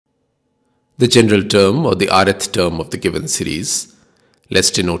The general term or the rth term of the given series, less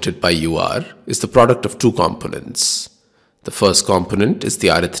denoted by UR, is the product of two components. The first component is the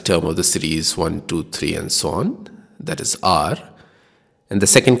rth term of the series 1, 2, 3 and so on, that is R. And the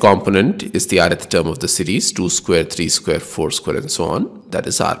second component is the rth term of the series 2 square, 3 square, 4 square and so on, that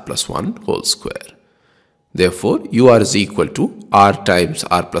is R plus 1 whole square. Therefore, UR is equal to R times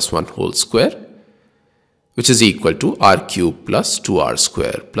R plus 1 whole square, which is equal to R cube plus 2R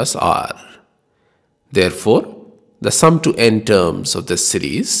square plus R. Therefore, the sum to n terms of this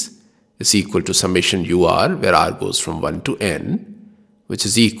series is equal to summation UR, where R goes from 1 to n, which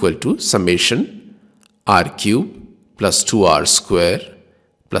is equal to summation R cube plus 2R square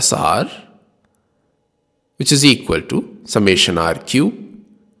plus R, which is equal to summation R cube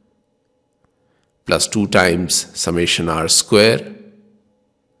plus 2 times summation R square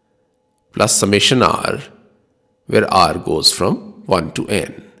plus summation R, where R goes from 1 to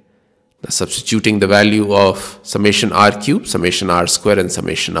n. Now, substituting the value of summation R cube, summation R square and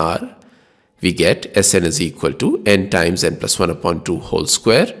summation R, we get Sn is equal to n times n plus 1 upon 2 whole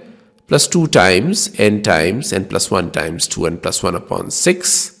square plus 2 times n plus 1 times 2n plus 1 upon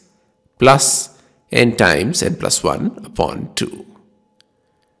 6 plus n times n plus 1 upon 2.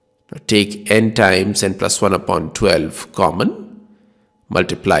 Now, take n times n plus 1 upon 12 common,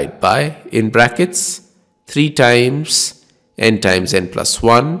 multiplied by, in brackets, 3 times n plus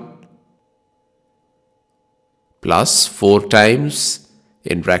 1 plus 4 times,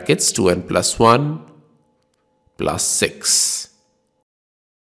 in brackets, 2n plus 1 plus 6.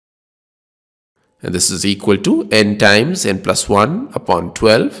 And this is equal to n times n plus 1 upon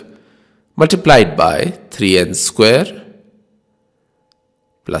 12 multiplied by 3n square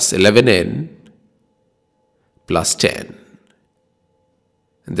plus 11n plus 10.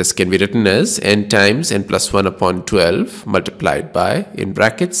 And this can be written as n times n plus 1 upon 12 multiplied by, in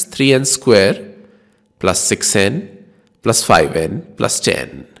brackets, 3n square plus 6n plus 5n plus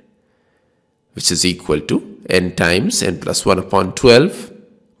 10, which is equal to n times n plus 1 upon 12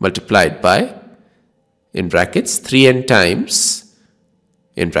 multiplied by, in brackets, 3n times,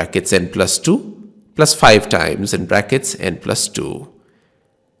 in brackets, n plus 2 plus 5 times, in brackets, n plus 2.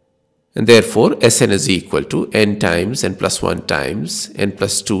 And therefore, Sn is equal to n times n plus 1 times n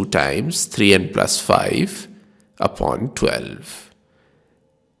plus 2 times 3n plus 5 upon 12.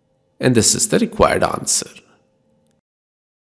 And this is the required answer.